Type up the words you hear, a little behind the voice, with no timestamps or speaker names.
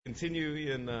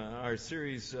Continue in our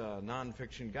series,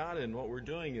 Nonfiction God, and what we're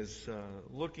doing is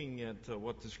looking at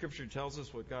what the Scripture tells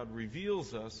us, what God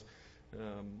reveals us,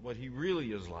 what He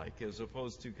really is like, as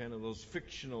opposed to kind of those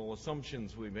fictional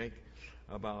assumptions we make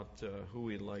about who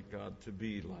we'd like God to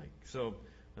be like. So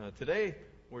today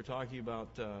we're talking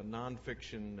about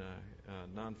nonfiction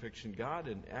God,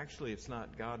 and actually it's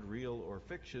not God real or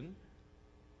fiction.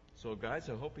 So guys,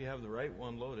 I hope you have the right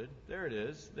one loaded. There it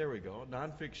is. There we go.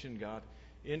 Nonfiction God.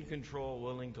 In control,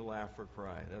 willing to laugh or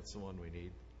cry. That's the one we need.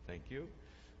 Thank you.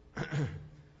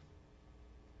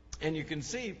 And you can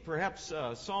see, perhaps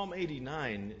Psalm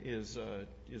 89 is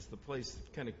the place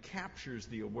that kind of captures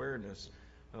the awareness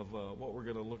of what we're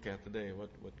going to look at today,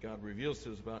 what God reveals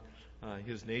to us about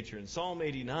His nature. In Psalm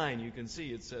 89, you can see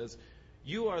it says,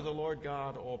 "You are the Lord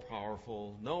God,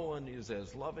 all-powerful. No one is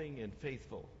as loving and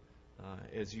faithful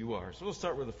as you are." So we'll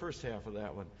start with the first half of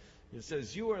that one. It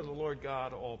says, "You are the Lord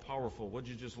God, all-powerful." What did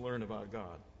you just learn about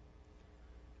God?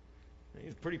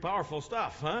 He's pretty powerful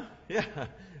stuff, huh? Yeah.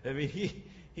 I mean,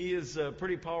 he is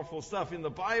pretty powerful stuff. In the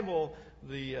Bible,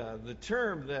 the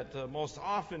term that most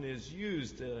often is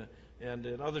used, and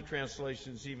in other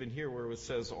translations, even here where it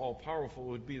says all-powerful,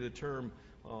 would be the term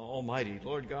Almighty.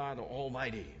 Lord God,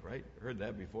 Almighty, right? Heard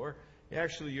that before.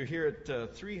 Actually, you hear it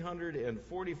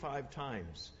 345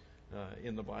 times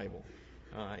in the Bible.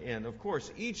 And of course,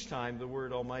 each time the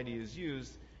word Almighty is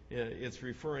used, it's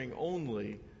referring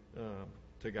only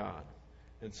to God.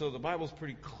 And so the Bible's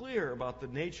pretty clear about the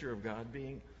nature of God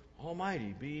being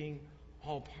Almighty, being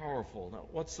all-powerful. Now,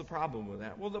 what's the problem with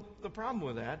that? Well, the problem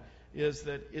with that is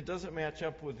that it doesn't match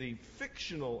up with the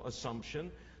fictional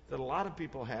assumption that a lot of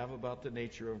people have about the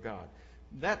nature of God.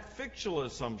 That fictional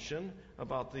assumption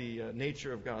about the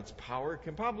nature of God's power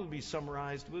can probably be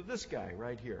summarized with this guy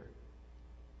right here.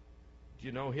 Do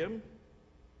you know him?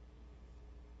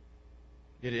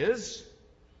 It is?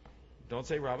 Don't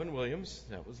say Robin Williams.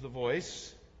 That was the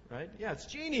voice, right? Yeah, it's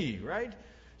Genie, right?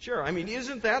 Sure. I mean,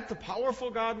 isn't that the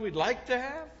powerful God we'd like to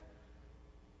have?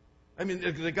 I mean,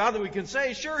 the God that we can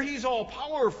say, sure, He's all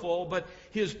powerful, but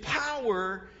His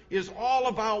power is all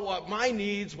about what my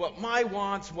needs, what my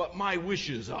wants, what my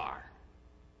wishes are.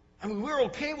 I mean, we're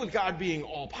okay with God being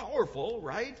all powerful,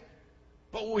 right?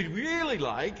 But what we'd really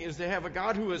like is to have a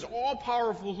God who is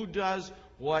all-powerful, who does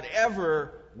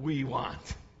whatever we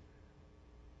want.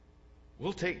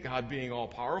 We'll take God being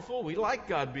all-powerful. We like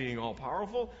God being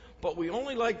all-powerful, but we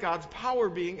only like God's power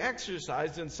being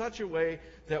exercised in such a way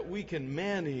that we can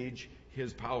manage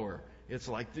His power. It's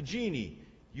like the genie.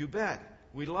 You bet.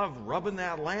 We love rubbing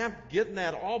that lamp, getting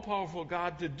that all-powerful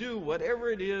God to do whatever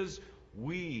it is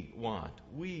we want,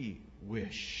 we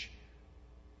wish.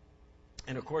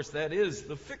 And of course, that is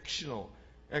the fictional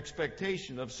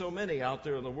expectation of so many out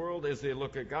there in the world as they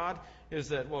look at God, is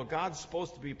that, well, God's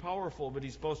supposed to be powerful, but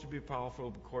He's supposed to be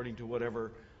powerful according to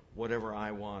whatever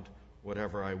I want,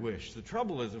 whatever I wish. The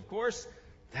trouble is, of course,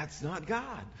 that's not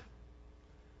God.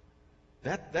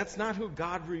 That's not who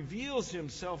God reveals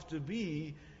Himself to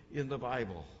be in the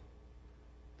Bible.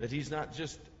 That He's not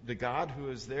just the God who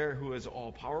is there, who is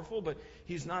all-powerful, but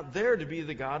He's not there to be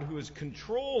the God who is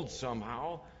controlled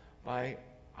somehow by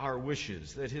our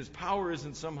wishes, that His power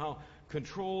isn't somehow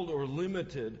controlled or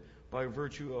limited by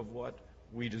virtue of what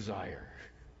we desire.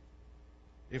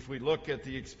 If we look at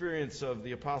the experience of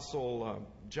the Apostle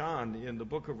John in the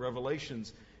book of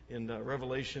Revelations, in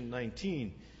Revelation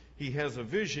 19, he has a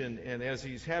vision, and as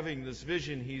he's having this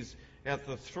vision, he's at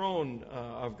the throne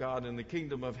of God in the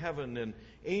kingdom of heaven, and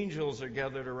angels are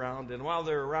gathered around, and while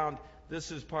they're around, this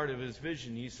is part of his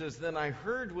vision. He says, "Then I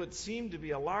heard what seemed to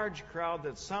be a large crowd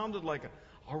that sounded like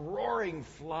a roaring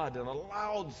flood and a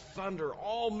loud thunder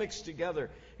all mixed together.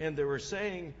 And they were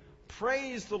saying,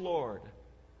 'Praise the Lord.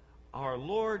 Our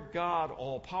Lord God,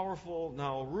 all-powerful,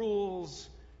 now rules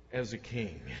as a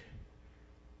king.'"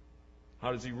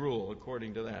 How does He rule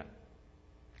according to that?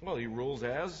 Well, He rules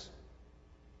as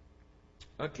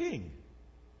a king.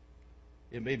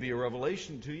 It may be a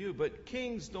revelation to you, but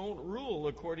kings don't rule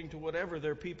according to whatever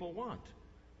their people want.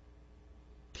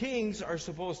 Kings are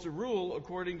supposed to rule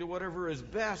according to whatever is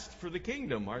best for the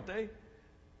kingdom, aren't they?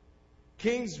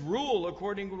 Kings rule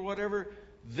according to whatever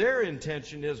their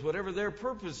intention is, whatever their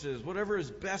purpose is, whatever is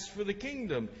best for the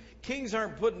kingdom. Kings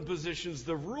aren't put in positions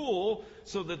to rule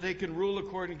so that they can rule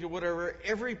according to whatever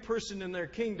every person in their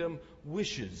kingdom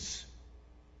wishes.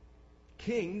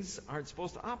 Kings aren't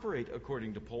supposed to operate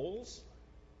according to polls.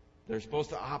 They're supposed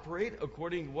to operate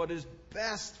according to what is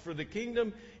best for the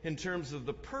kingdom in terms of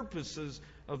the purposes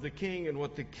of the king and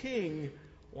what the king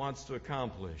wants to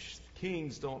accomplish.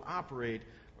 Kings don't operate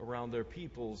around their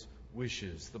people's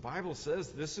wishes. The Bible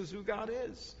says this is who God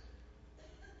is.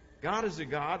 God is a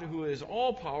God who is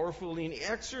all-powerful, and He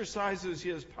exercises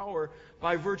His power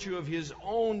by virtue of His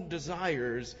own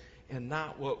desires and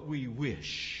not what we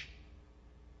wish.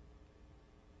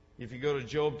 If you go to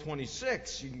Job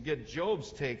 26, you can get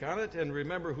Job's take on it, and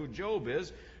remember who Job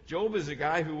is. Job is a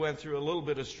guy who went through a little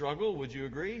bit of struggle, would you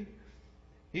agree?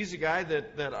 He's a guy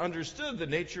that understood the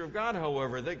nature of God,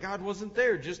 however, that God wasn't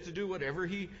there just to do whatever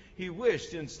he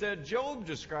wished. Instead, Job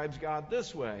describes God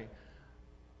this way.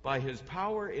 By His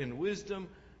power and wisdom,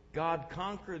 God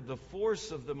conquered the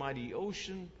force of the mighty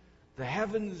ocean. The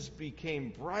heavens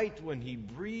became bright when He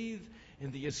breathed,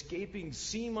 and the escaping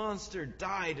sea monster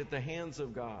died at the hands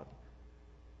of God.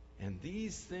 And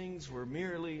these things were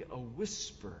merely a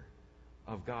whisper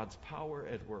of God's power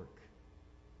at work.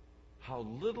 How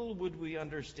little would we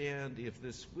understand if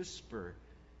this whisper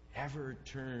ever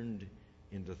turned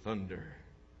into thunder?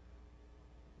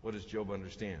 What does Job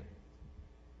understand?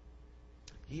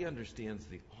 He understands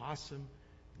the awesome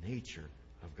nature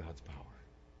of God's power.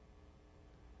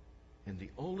 And the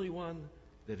only one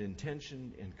that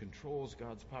intentioned and controls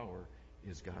God's power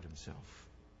is God Himself.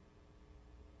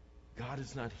 God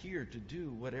is not here to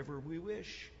do whatever we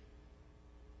wish.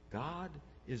 God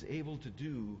is able to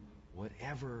do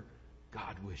whatever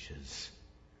God wishes.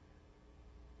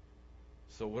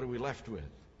 So what are we left with?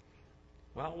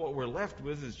 Well, what we're left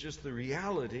with is just the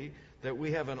reality that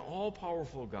we have an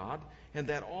all-powerful God, and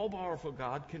that all-powerful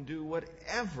God can do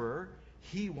whatever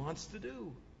He wants to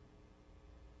do.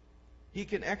 He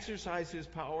can exercise His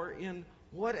power in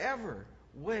whatever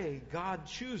way God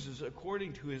chooses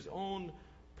according to His own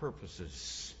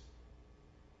purposes.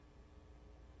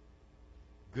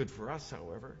 Good for us,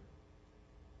 however.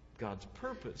 God's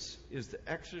purpose is to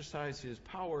exercise His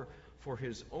power for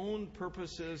His own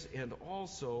purposes and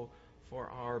also for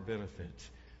our benefit.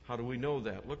 How do we know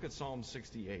that? Look at Psalm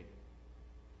 68.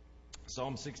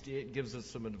 Psalm 68 gives us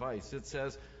some advice. It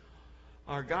says,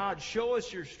 our God, show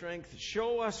us your strength.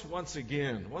 Show us once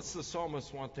again. What's the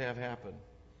psalmist want to have happen?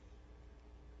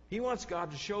 He wants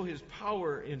God to show His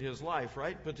power in his life,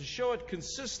 right? But to show it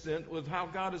consistent with how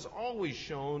God has always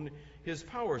shown His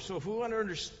power. So if we want to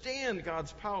understand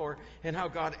God's power and how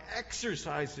God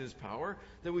exercised His power,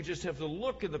 then we just have to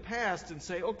look in the past and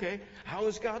say, okay, how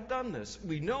has God done this?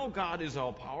 We know God is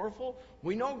all-powerful.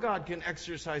 We know God can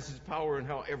exercise His power in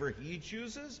however He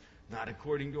chooses, not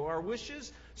according to our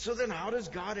wishes. So then how does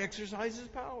God exercise His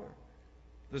power?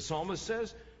 The psalmist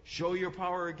says, show your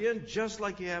power again, just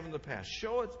like you have in the past.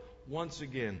 Show it once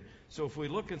again. So if we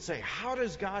look and say, how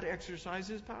does God exercise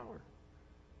His power?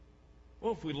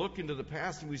 Well, if we look into the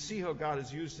past and we see how God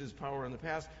has used His power in the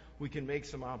past, we can make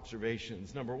some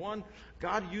observations. Number one,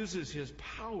 God uses His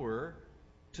power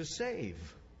to save.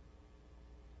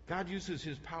 God uses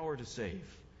His power to save.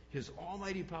 His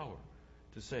almighty power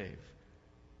to save.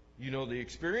 You know the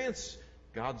experience.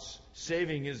 God's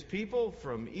saving His people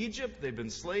from Egypt. They've been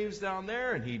slaves down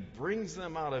there, and He brings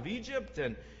them out of Egypt.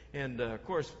 And of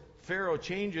course, Pharaoh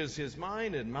changes his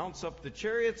mind and mounts up the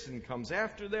chariots and comes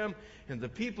after them. And the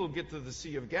people get to the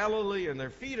Sea of Galilee, and their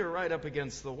feet are right up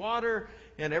against the water.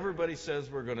 And everybody says,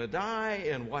 we're going to die.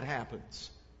 And what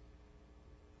happens?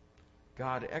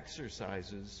 God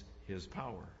exercises His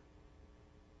power.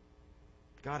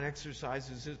 God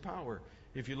exercises His power.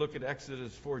 If you look at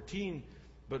Exodus 14,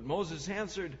 but Moses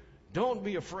answered, don't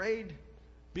be afraid.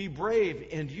 Be brave,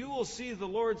 and you will see the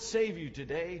Lord save you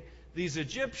today. These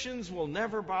Egyptians will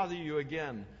never bother you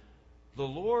again. The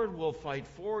Lord will fight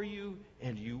for you,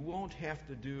 and you won't have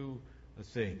to do a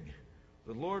thing.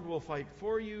 The Lord will fight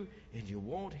for you, and you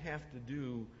won't have to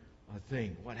do a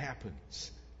thing. What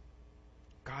happens?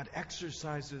 God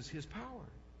exercises His power.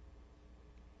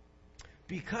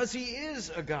 Because He is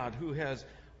a God who has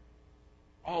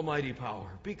almighty power.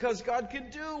 Because God can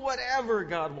do whatever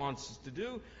God wants us to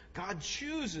do, God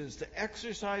chooses to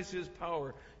exercise His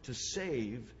power to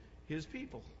save His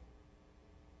people.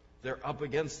 They're up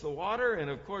against the water,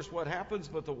 and of course what happens?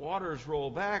 But the waters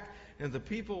roll back, and the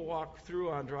people walk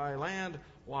through on dry land.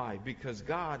 Why? Because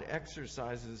God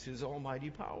exercises His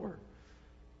almighty power.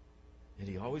 And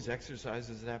He always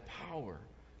exercises that power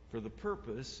for the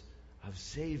purpose of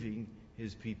saving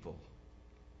His people.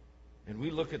 And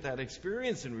we look at that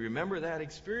experience and we remember that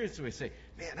experience and we say,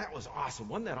 man, that was awesome.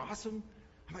 Wasn't that awesome?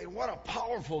 I mean, what a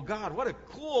powerful God. What a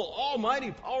cool,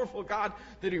 almighty, powerful God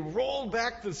that He rolled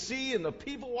back the sea and the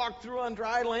people walked through on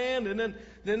dry land, and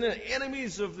then the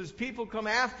enemies of His people come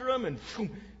after Him, and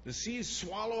the seas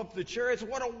swallow up the chariots.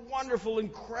 What a wonderful,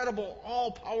 incredible,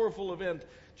 all-powerful event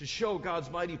to show God's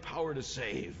mighty power to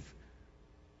save.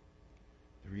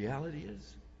 The reality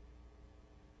is,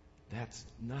 that's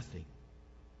nothing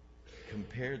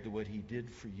compared to what He did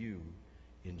for you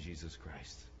in Jesus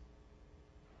Christ.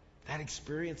 That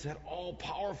experience, that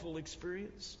all-powerful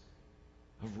experience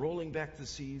of rolling back the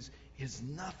seas, is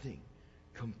nothing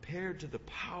compared to the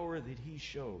power that he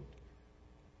showed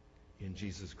in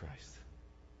Jesus Christ.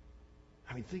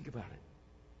 I mean, think about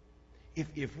it.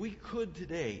 If we could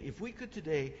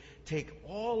today take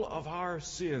all of our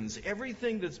sins,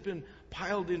 everything that's been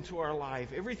piled into our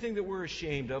life, everything that we're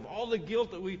ashamed of, all the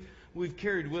guilt that we've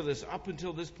carried with us up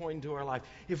until this point into our life,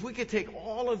 if we could take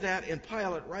all of that and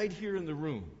pile it right here in the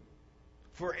room,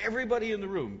 for everybody in the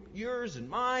room, yours and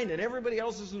mine and everybody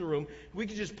else's in the room, we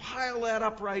could just pile that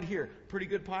up right here. Pretty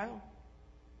good pile?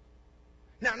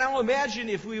 Now imagine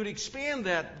if we would expand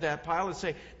that pile and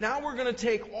say, now we're going to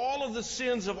take all of the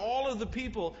sins of all of the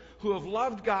people who have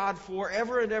loved God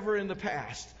forever and ever in the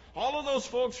past. All of those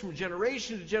folks from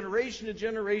generation to generation to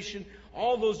generation,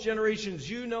 all those generations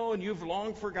you know and you've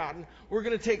long forgotten, we're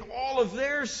going to take all of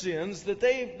their sins that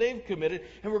they've committed,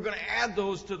 and we're going to add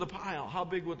those to the pile. How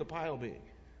big would the pile be?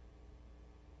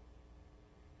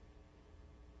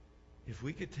 If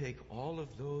we could take all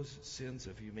of those sins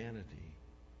of humanity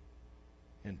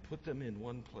and put them in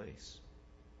one place,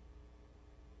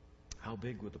 how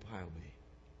big would the pile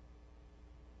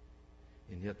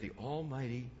be? And yet the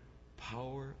almighty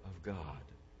power of God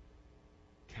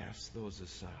casts those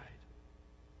aside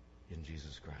in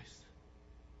Jesus Christ.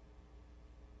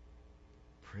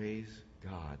 Praise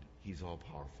God, He's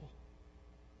all-powerful.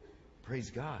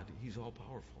 Praise God, He's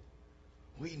all-powerful.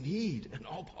 We need an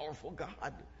all-powerful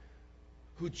God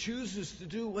who chooses to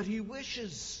do what He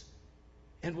wishes.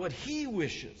 And what He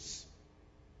wishes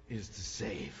is to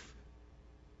save.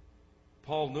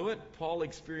 Paul knew it. Paul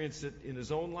experienced it in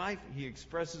his own life. He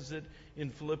expresses it in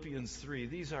Philippians 3.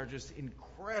 These are just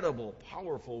incredible,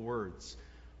 powerful words.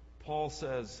 Paul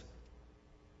says,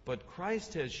 "But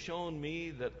Christ has shown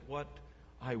me that what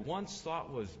I once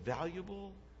thought was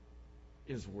valuable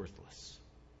is worthless.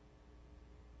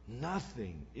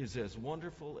 Nothing is as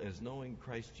wonderful as knowing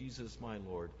Christ Jesus my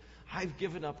Lord. I've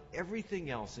given up everything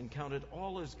else and counted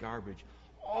all as garbage.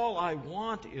 All I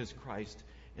want is Christ,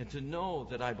 and to know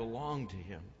that I belong to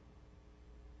Him.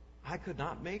 I could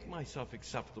not make myself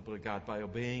acceptable to God by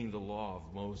obeying the law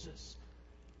of Moses.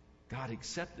 God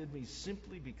accepted me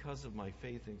simply because of my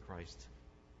faith in Christ.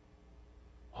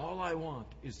 All I want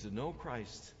is to know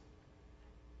Christ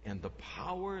and the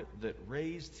power that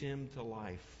raised Him to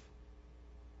life.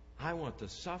 I want to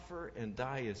suffer and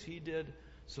die as He did,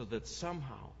 so that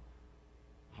somehow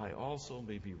I also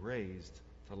may be raised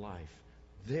to life."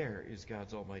 There is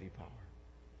God's almighty power.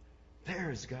 There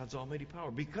is God's almighty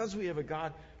power. Because we have a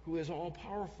God who is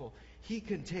all-powerful, He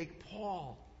can take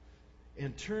Paul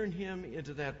and turn him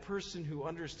into that person who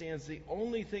understands the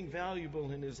only thing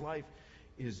valuable in his life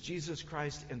is Jesus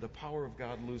Christ and the power of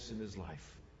God loose in his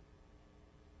life.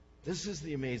 This is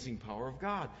the amazing power of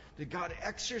God, that God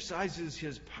exercises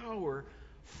His power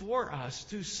for us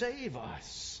to save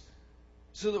us,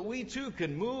 so that we too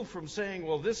can move from saying,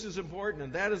 well, this is important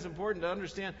and that is important to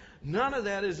understand. None of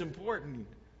that is important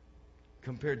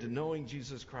compared to knowing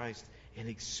Jesus Christ and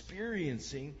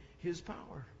experiencing His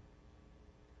power.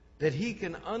 That He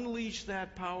can unleash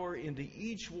that power into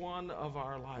each one of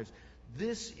our lives.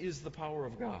 This is the power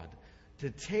of God, to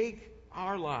take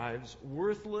our lives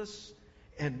worthless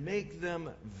and make them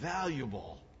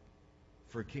valuable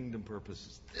for kingdom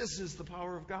purposes. This is the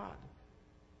power of God.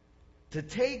 To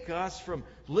take us from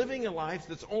living a life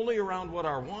that's only around what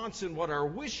our wants and what our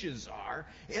wishes are,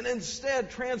 and instead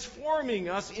transforming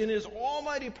us in His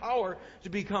almighty power to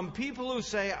become people who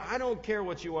say, I don't care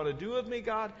what you want to do with me,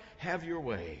 God, have your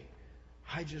way.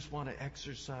 I just want to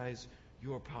exercise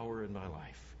your power in my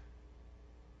life.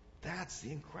 That's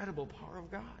the incredible power of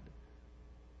God.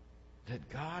 That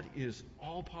God is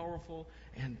all-powerful,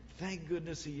 and thank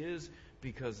goodness He is,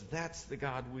 because that's the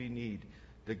God we need.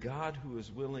 The God who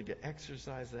is willing to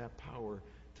exercise that power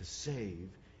to save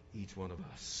each one of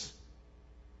us.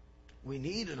 We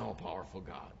need an all-powerful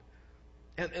God.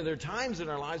 And there are times in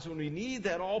our lives when we need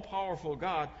that all-powerful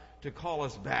God to call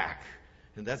us back.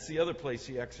 And that's the other place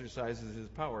He exercises His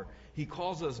power. He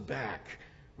calls us back.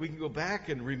 We can go back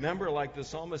and remember, like the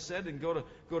psalmist said, and go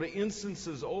to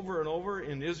instances over and over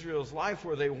in Israel's life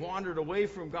where they wandered away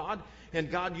from God, and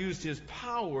God used His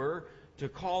power to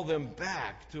call them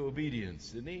back to obedience,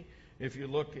 didn't He? If you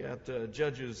look at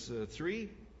Judges 3,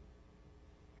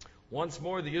 once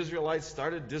more the Israelites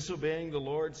started disobeying the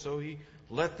Lord, so He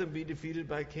let them be defeated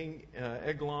by King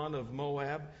Eglon of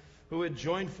Moab, who had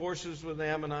joined forces with the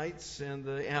Ammonites and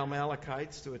the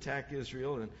Amalekites to attack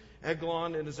Israel. And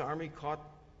Eglon and his army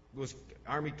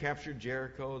captured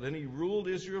Jericho. Then he ruled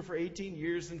Israel for 18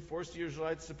 years and forced the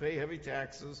Israelites to pay heavy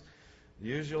taxes.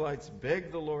 The Israelites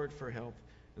begged the Lord for help,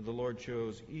 And the Lord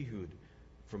chose Ehud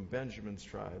from Benjamin's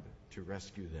tribe to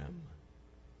rescue them.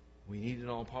 We need an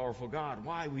all-powerful God.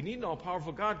 Why? We need an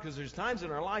all-powerful God because there's times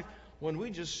in our life when we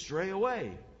just stray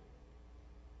away.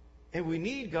 And we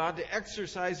need God to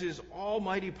exercise His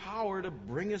almighty power to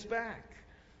bring us back.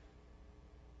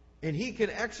 And He can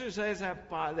exercise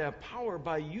that power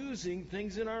by using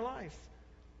things in our life.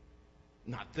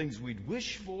 Not things we'd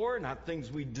wish for, not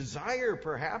things we desire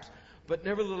perhaps, but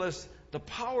nevertheless, the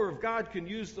power of God can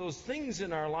use those things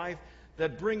in our life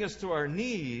that bring us to our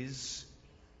knees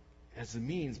as the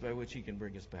means by which He can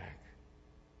bring us back.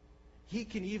 He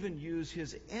can even use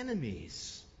His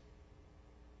enemies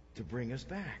to bring us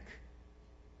back.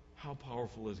 How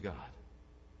powerful is God?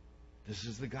 This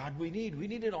is the God we need. We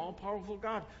need an all-powerful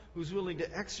God who's willing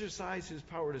to exercise His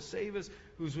power to save us,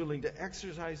 who's willing to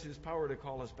exercise His power to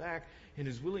call us back, and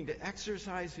is willing to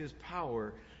exercise His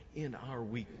power in our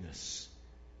weakness.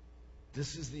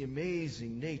 This is the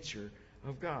amazing nature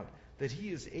of God, that He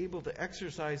is able to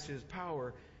exercise His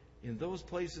power in those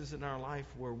places in our life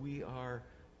where we are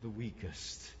the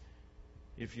weakest.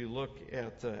 If you look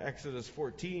at Exodus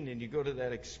 14 and you go to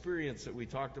that experience that we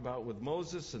talked about with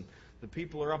Moses, and the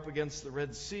people are up against the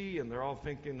Red Sea and they're all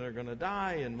thinking they're going to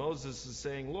die, and Moses is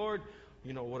saying, Lord,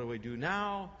 what do we do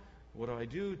now? What do I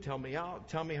do? Tell me how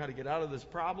to get out of this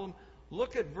problem.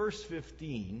 Look at verse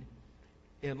 15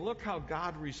 and look how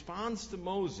God responds to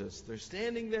Moses. They're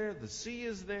standing there, the sea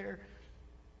is there,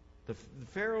 the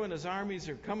Pharaoh and his armies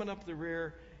are coming up the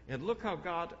rear, and look how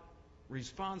God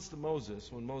responds to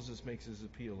Moses when Moses makes his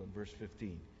appeal in verse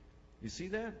 15. You see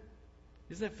that?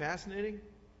 Isn't that fascinating?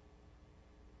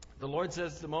 The Lord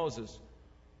says to Moses,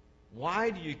 "Why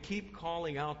do you keep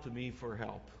calling out to me for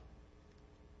help?"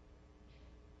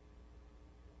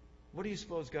 What do you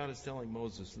suppose God is telling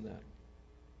Moses in that?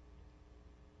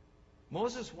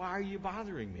 Moses, why are you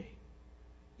bothering me?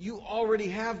 You already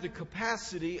have the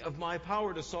capacity of my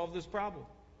power to solve this problem.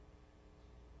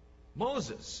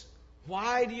 Moses,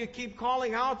 why do you keep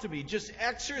calling out to me? Just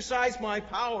exercise my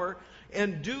power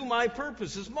and do my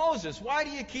purposes. Moses, why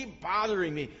do you keep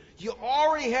bothering me? You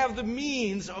already have the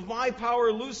means of my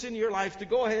power loose in your life to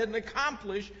go ahead and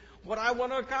accomplish what I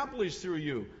want to accomplish through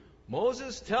you.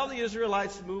 Moses, tell the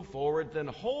Israelites to move forward, then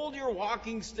hold your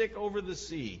walking stick over the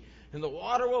sea, and the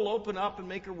water will open up and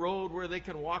make a road where they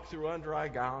can walk through on dry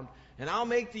ground, and I'll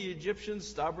make the Egyptians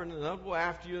stubborn, and they'll go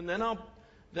after you, and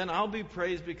then I'll be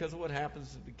praised because of what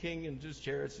happens to the king and his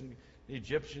chariots, and the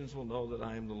Egyptians will know that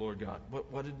I am the Lord God.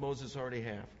 But what did Moses already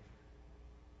have?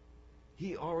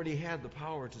 He already had the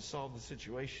power to solve the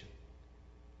situation.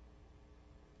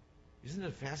 Isn't it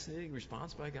a fascinating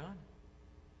response by God?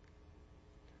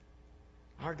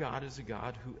 Our God is a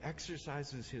God who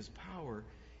exercises His power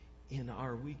in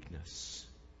our weakness.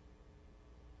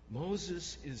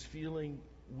 Moses is feeling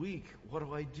weak. What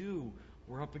do I do?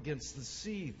 We're up against the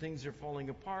sea. Things are falling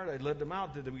apart. I led them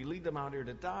out. Did we lead them out here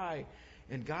to die?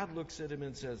 And God looks at him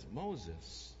and says,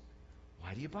 Moses,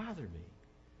 why do you bother me?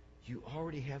 You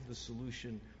already have the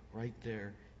solution right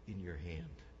there in your hand.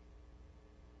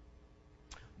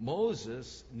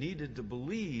 Moses needed to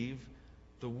believe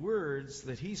the words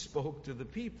that he spoke to the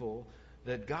people,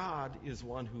 that God is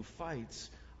one who fights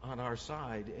on our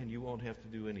side and you won't have to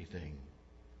do anything.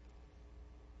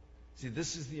 See,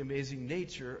 this is the amazing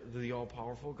nature of the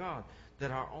all-powerful God, that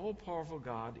our all-powerful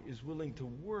God is willing to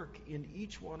work in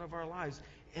each one of our lives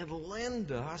and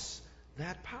lend us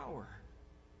that power.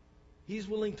 He's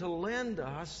willing to lend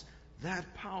us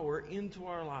that power into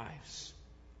our lives.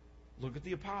 Look at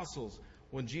the apostles.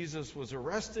 When Jesus was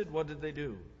arrested, what did they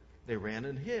do? They ran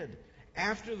and hid.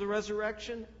 After the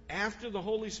resurrection, after the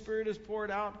Holy Spirit is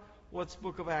poured out, what's the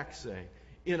book of Acts say?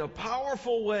 In a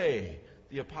powerful way,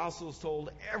 the apostles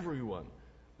told everyone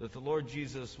that the Lord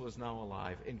Jesus was now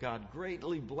alive. And God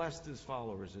greatly blessed His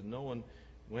followers, and no one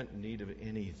went in need of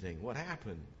anything. What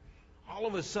happened? All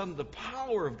of a sudden, the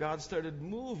power of God started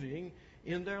moving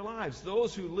in their lives.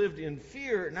 Those who lived in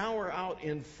fear now are out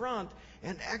in front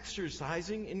and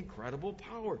exercising incredible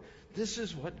power. This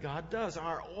is what God does.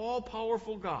 Our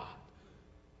all-powerful God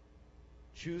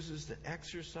chooses to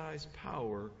exercise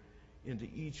power into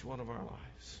each one of our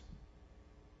lives.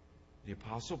 The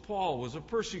Apostle Paul was a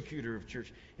persecutor of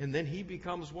church, and then he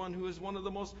becomes one who is one of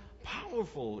the most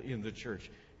powerful in the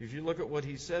church. If you look at what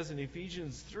he says in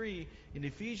Ephesians 3,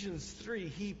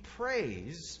 he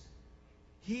prays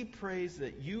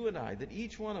that you and I, that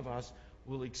each one of us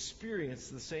will experience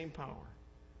the same power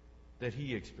that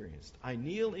he experienced. I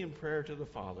kneel in prayer to the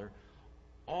Father.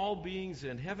 All beings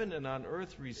in heaven and on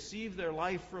earth receive their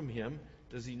life from him.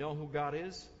 Does he know who God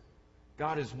is?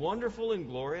 God is wonderful and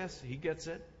glorious. He gets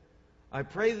it. I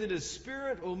pray that His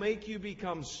Spirit will make you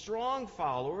become strong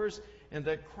followers and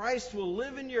that Christ will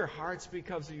live in your hearts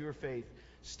because of your faith.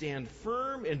 Stand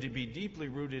firm and to be deeply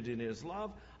rooted in His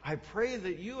love. I pray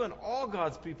that you and all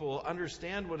God's people will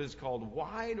understand what is called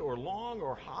wide or long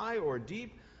or high or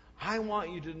deep. I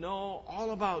want you to know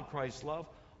all about Christ's love,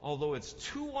 although it's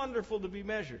too wonderful to be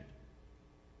measured.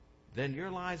 Then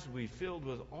your lives will be filled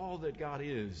with all that God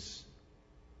is.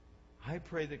 I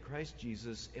pray that Christ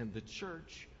Jesus and the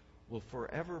church will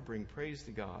forever bring praise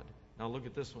to God. Now look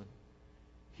at this one.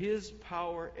 His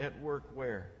power at work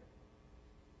where?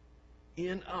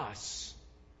 In us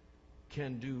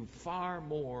can do far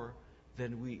more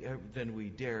than we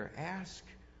dare ask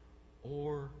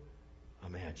or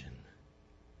imagine.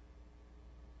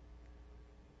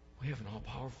 We have an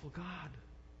all-powerful God.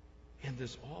 And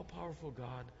this all-powerful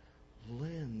God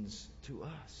lends to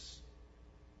us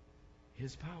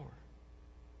His power.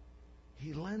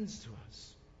 He lends to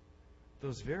us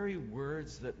those very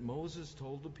words that Moses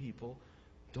told the people,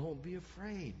 don't be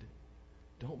afraid.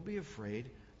 Don't be afraid.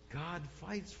 God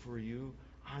fights for you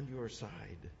on your side.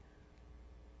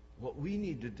 What we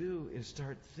need to do is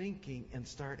start thinking and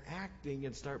start acting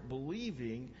and start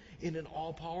believing in an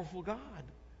all-powerful God.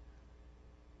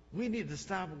 We need to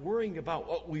stop worrying about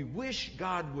what we wish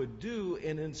God would do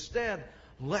and instead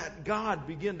let God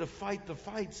begin to fight the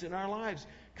fights in our lives,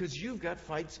 because you've got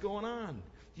fights going on.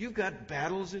 You've got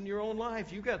battles in your own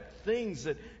life. You've got things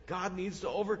that God needs to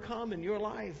overcome in your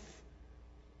life.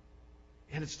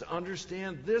 And it's to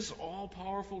understand this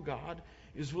all-powerful God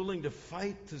is willing to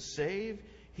fight to save.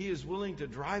 He is willing to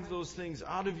drive those things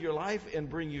out of your life and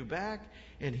bring you back.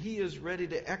 And He is ready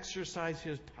to exercise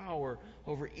His power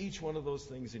over each one of those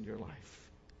things in your life.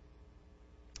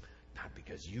 Not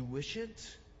because you wish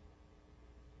it,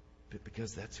 but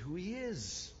because that's who He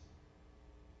is.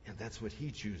 And that's what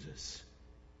He chooses.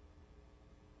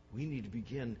 We need to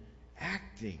begin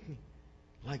acting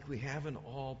like we have an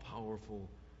all-powerful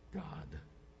God.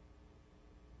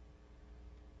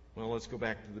 Well, let's go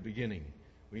back to the beginning.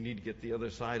 We need to get the other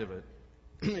side of it.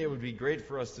 It would be great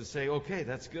for us to say, okay,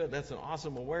 that's good. That's an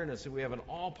awesome awareness that we have an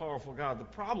all-powerful God. The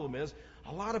problem is,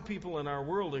 a lot of people in our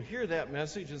world will hear that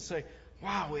message and say,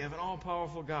 wow, we have an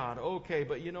all-powerful God. Okay,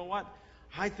 but you know what?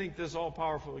 I think this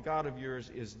all-powerful God of yours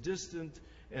is distant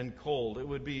and cold. It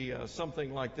would be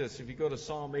something like this. If you go to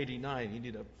Psalm 89, you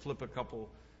need to flip a couple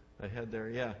ahead there.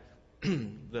 Yeah.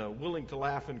 The willing to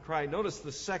laugh and cry. Notice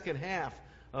the second half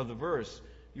of the verse.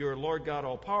 You're Lord God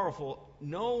all-powerful.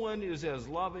 No one is as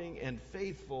loving and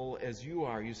faithful as you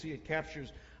are. You see, it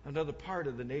captures another part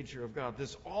of the nature of God.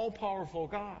 This all-powerful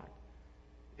God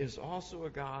is also a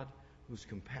God who's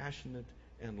compassionate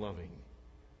and loving.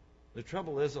 The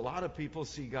trouble is, a lot of people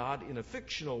see God in a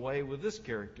fictional way with this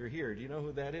character here. Do you know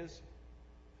who that is?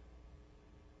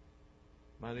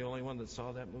 Am I the only one that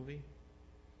saw that movie?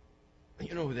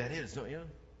 You know who that is, don't you?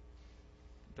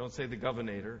 Don't say the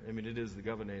Governator. I mean, it is the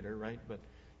Governator, right? But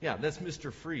yeah, that's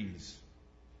Mr. Freeze.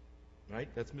 Right?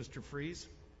 That's Mr. Freeze.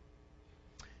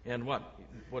 And what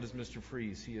is Mr.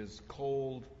 Freeze? He is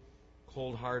cold,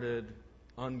 cold-hearted,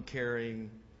 uncaring,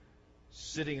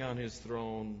 sitting on his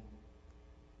throne.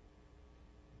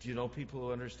 Do you know people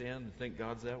who understand and think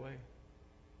God's that way?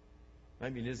 I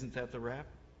mean, isn't that the rap?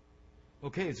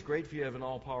 Okay, it's great if you have an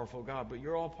all-powerful God, but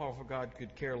your all-powerful God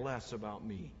could care less about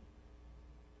me.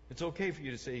 It's okay for you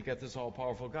to say you got this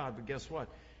all-powerful God, but guess what?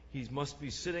 He must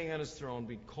be sitting on His throne,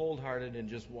 be cold-hearted, and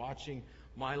just watching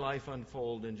my life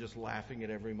unfold and just laughing at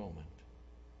every moment.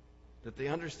 That they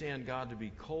understand God to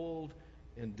be cold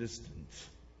and distant.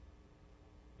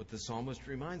 But the psalmist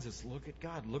reminds us, look at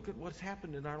God. Look at what's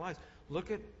happened in our lives. Look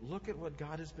at what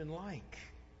God has been like.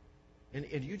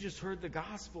 And you just heard the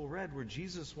gospel read where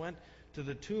Jesus went to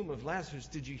the tomb of Lazarus.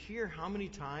 Did you hear how many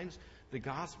times the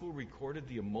gospel recorded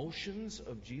the emotions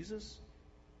of Jesus?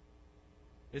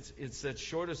 It's that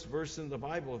shortest verse in the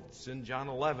Bible. It's in John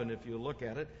 11 if you look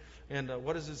at it. And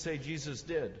what does it say Jesus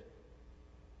did?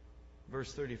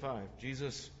 Verse 35.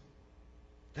 Jesus,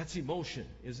 that's emotion,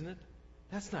 isn't it?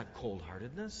 That's not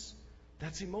cold-heartedness.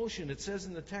 That's emotion. It says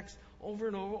in the text over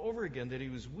and over again that He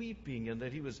was weeping and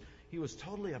that he was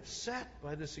totally upset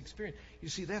by this experience. You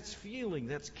see, that's feeling,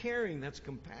 that's caring, that's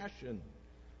compassion.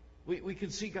 We can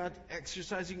see God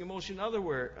exercising emotion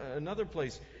another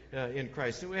place in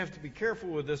Christ. And we have to be careful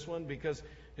with this one because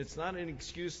it's not an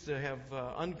excuse to have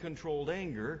uncontrolled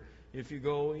anger. If you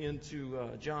go into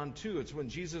John 2, it's when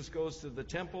Jesus goes to the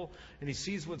temple and He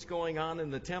sees what's going on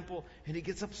in the temple and He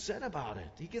gets upset about it.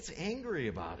 He gets angry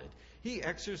about it. He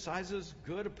exercises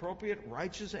good, appropriate,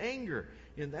 righteous anger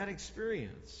in that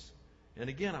experience. And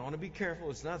again, I want to be careful.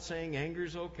 It's not saying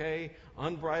anger's okay,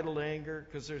 unbridled anger,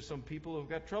 because there's some people who've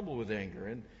got trouble with anger.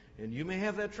 And you may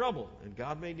have that trouble, and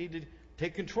God may need to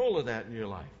take control of that in your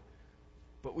life.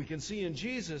 But we can see in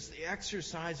Jesus the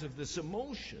exercise of this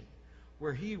emotion,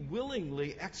 where he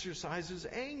willingly exercises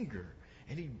anger.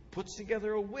 And he puts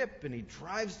together a whip, and he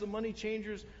drives the money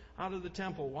changers out of the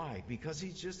temple. Why? Because he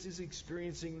just is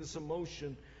experiencing this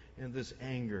emotion and this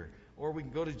anger. Or we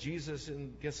can go to Jesus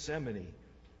in Gethsemane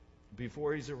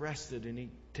before he's arrested, and he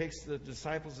takes the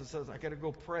disciples and says, I got to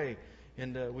go pray.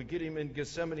 And we get him in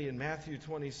Gethsemane in Matthew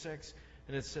 26,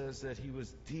 and it says that he was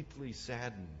deeply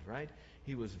saddened, right?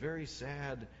 He was very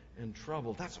sad and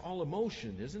troubled. That's all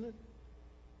emotion, isn't it?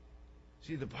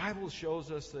 See, the Bible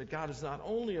shows us that God is not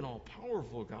only an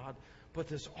all-powerful God, but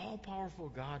this all-powerful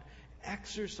God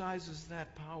exercises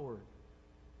that power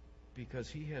because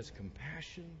he has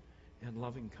compassion and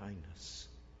loving kindness.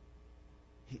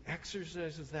 He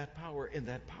exercises that power, and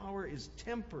that power is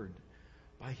tempered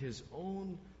by his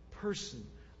own person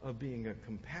of being a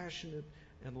compassionate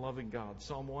and loving God.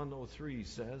 Psalm 103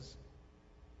 says,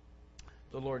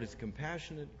 the Lord is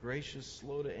compassionate, gracious,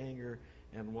 slow to anger,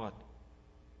 and what?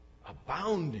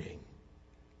 Abounding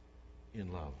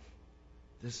in love.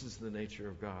 This is the nature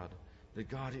of God. That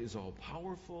God is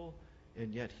all-powerful,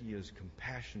 and yet he is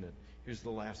compassionate. Here's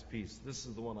the last piece. This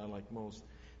is the one I like most.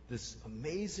 This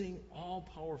amazing,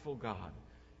 all-powerful God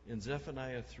in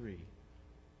Zephaniah 3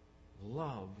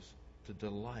 loves to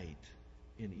delight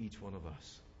in each one of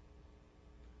us.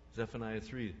 Zephaniah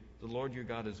 3, the Lord your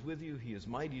God is with you. He is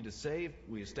mighty to save.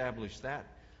 We established that.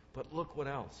 But look what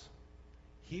else.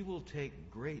 He will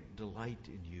take great delight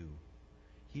in you.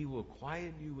 He will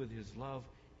quiet you with his love.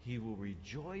 He will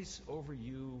rejoice over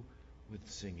you with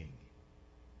singing.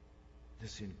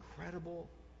 This incredible,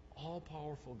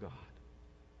 all-powerful God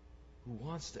who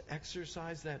wants to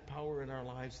exercise that power in our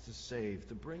lives to save,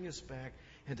 to bring us back,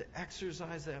 and to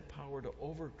exercise that power to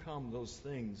overcome those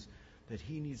things that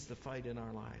he needs to fight in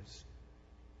our lives,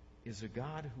 is a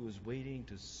God who is waiting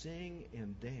to sing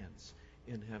and dance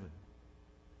in heaven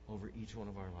over each one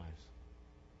of our lives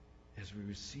as we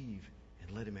receive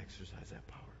and let him exercise that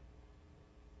power.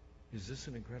 Is this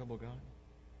an incredible God?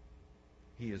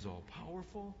 He is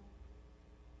all-powerful,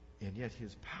 and yet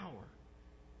his power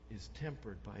is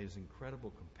tempered by his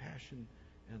incredible compassion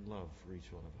and love for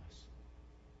each one of us.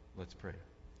 Let's pray.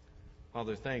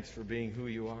 Father, thanks for being who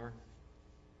you are.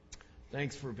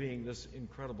 Thanks for being this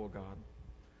incredible God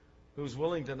who's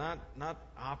willing to not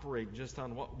operate just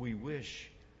on what we wish,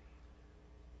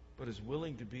 but is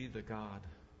willing to be the God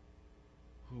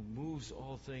who moves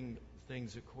all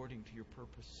things according to your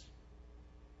purpose.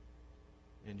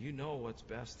 And you know what's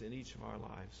best in each of our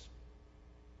lives.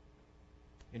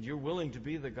 And you're willing to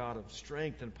be the God of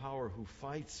strength and power who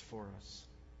fights for us.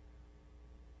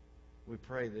 We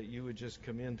pray that you would just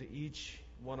come into each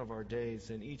one of our days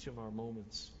and each of our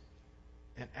moments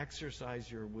and exercise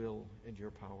your will and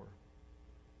your power.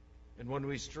 And when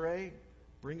we stray,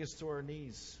 bring us to our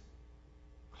knees.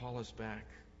 Call us back.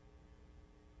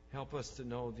 Help us to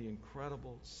know the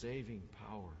incredible saving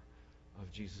power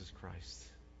of Jesus Christ.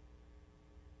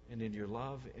 And in your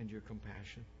love and your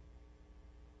compassion,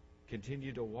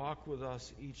 continue to walk with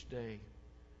us each day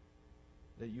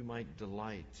that you might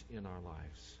delight in our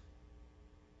lives.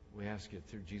 We ask it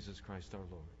through Jesus Christ our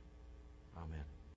Lord. Amen.